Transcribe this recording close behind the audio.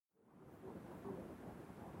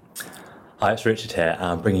Hi, it's Richard here.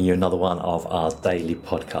 I'm bringing you another one of our daily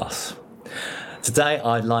podcasts. Today,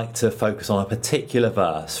 I'd like to focus on a particular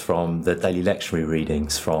verse from the daily lectionary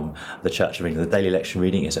readings from the Church of England. The daily lectionary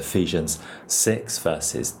reading is Ephesians 6,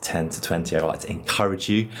 verses 10 to 20. I'd like to encourage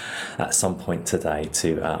you at some point today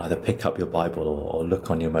to either pick up your Bible or look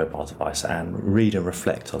on your mobile device and read and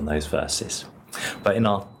reflect on those verses. But in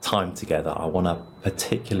our time together, I want to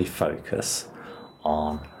particularly focus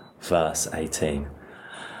on verse 18.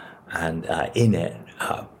 And in it,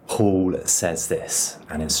 Paul says this,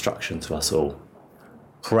 an instruction to us all.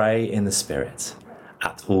 Pray in the Spirit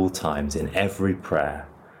at all times in every prayer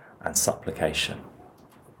and supplication.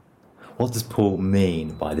 What does Paul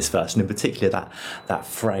mean by this verse? And in particular, that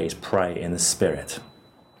phrase, pray in the Spirit.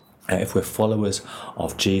 If we're followers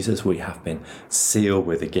of Jesus, we have been sealed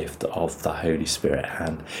with the gift of the Holy Spirit,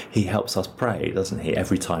 and he helps us pray, doesn't he?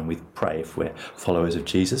 Every time we pray, if we're followers of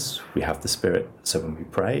Jesus, we have the Spirit. So when we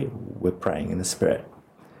pray, we're praying in the Spirit.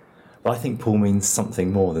 But I think Paul means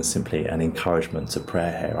something more than simply an encouragement to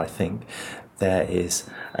prayer here. I think there is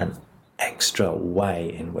an extra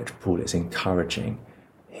way in which Paul is encouraging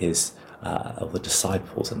the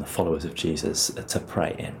disciples and the followers of Jesus to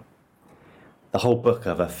pray in. The whole book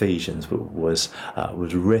of Ephesians was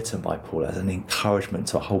written by Paul as an encouragement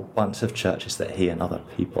to a whole bunch of churches that he and other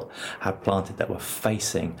people had planted that were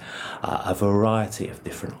facing a variety of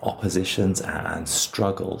different oppositions and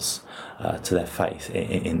struggles to their faith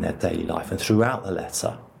in their daily life. And throughout the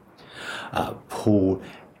letter, Paul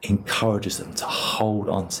encourages them to hold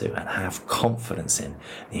on to and have confidence in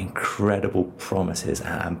the incredible promises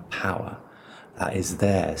and power that is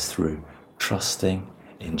theirs through trusting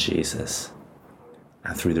in Jesus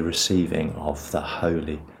and through the receiving of the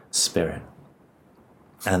Holy Spirit.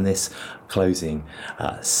 And this closing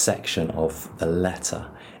section of the letter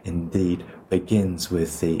indeed begins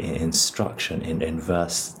with the instruction in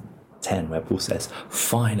verse 10, where Paul says,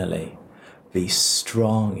 finally, be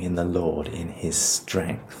strong in the Lord in his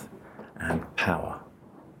strength and power.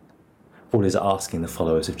 Paul is asking the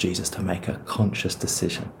followers of Jesus to make a conscious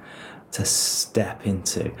decision to step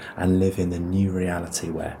into and live in the new reality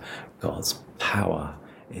where God's power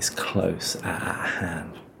is close at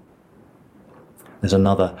hand. There's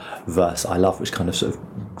another verse I love which kind of sort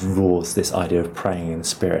of draws this idea of praying in the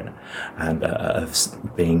Spirit and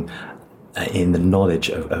of being in the knowledge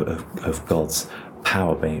of God's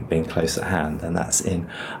power being close at hand, and that's in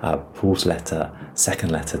Paul's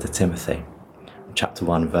second letter to Timothy. Chapter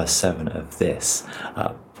 1, verse 7 of this,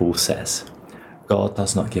 Paul says, God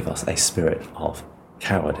does not give us a spirit of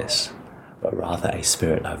cowardice, but rather a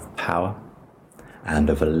spirit of power and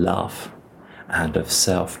of love and of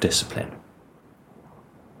self-discipline.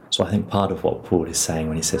 So I think part of what Paul is saying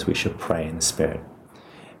when he says we should pray in the Spirit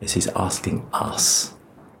is he's asking us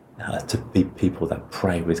to be people that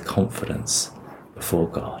pray with confidence before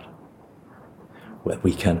God, where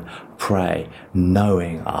we can pray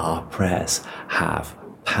knowing our prayers have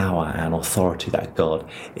power and authority, that God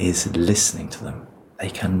is listening to them.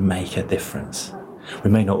 They can make a difference.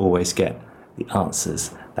 We may not always get the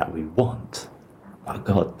answers that we want, but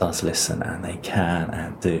God does listen, and they can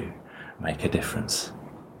and do make a difference.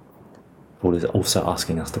 Paul is also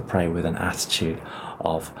asking us to pray with an attitude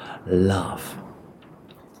of love.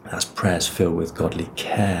 That's prayers filled with godly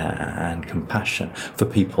care and compassion for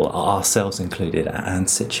people, ourselves included, and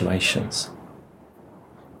situations.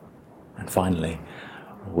 And finally,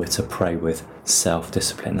 we're to pray with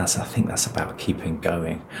self-discipline. I think that's about keeping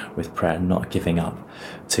going with prayer, not giving up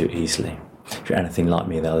too easily. If you're anything like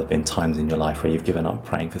me, there'll have been times in your life where you've given up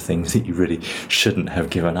praying for things that you really shouldn't have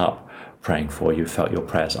given up praying for. You felt your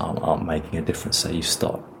prayers aren't making a difference, so you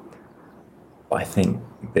stop. But I think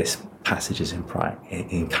this passage is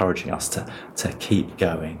encouraging us to keep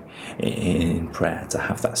going in prayer, to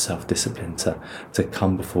have that self-discipline, to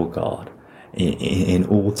come before God in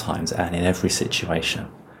all times and in every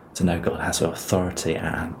situation, to know God has authority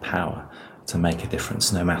and power to make a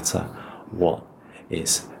difference no matter what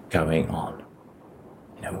is going on.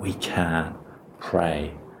 We can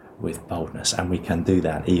pray with boldness, and we can do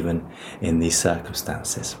that even in these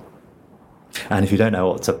circumstances. And if you don't know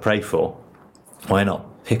what to pray for, why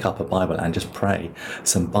not pick up a Bible and just pray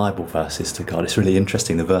some Bible verses to God? It's really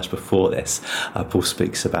interesting. The verse before this, Paul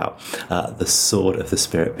speaks about the sword of the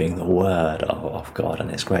Spirit being the word of God,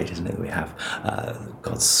 and it's great, isn't it, that we have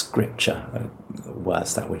God's scripture,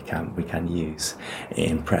 words that we can use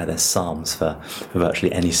in prayer. There's psalms for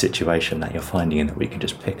virtually any situation that you're finding in that we can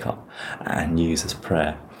just pick up and use as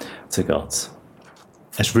prayer to God.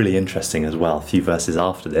 It's really interesting as well, a few verses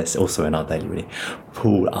after this, also in our daily reading,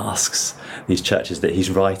 Paul asks these churches that he's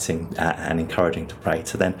writing and encouraging to pray,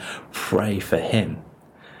 to then pray for him.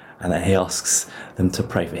 and that he asks them to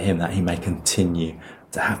pray for him, that he may continue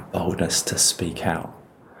to have boldness to speak out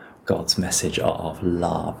God's message of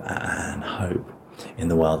love and hope in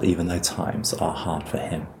the world, even though times are hard for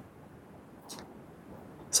him.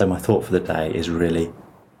 So my thought for the day is really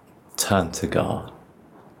turn to God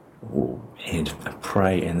and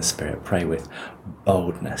pray in the Spirit, pray with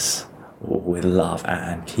boldness, with love,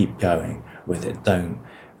 and keep going with it. Don't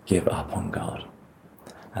give up on God.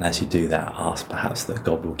 And as you do that, ask perhaps that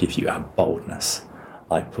God will give you a boldness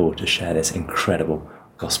like Paul to share this incredible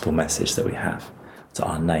gospel message that we have to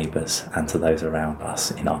our neighbours and to those around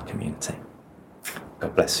us in our community.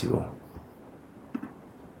 God bless you all.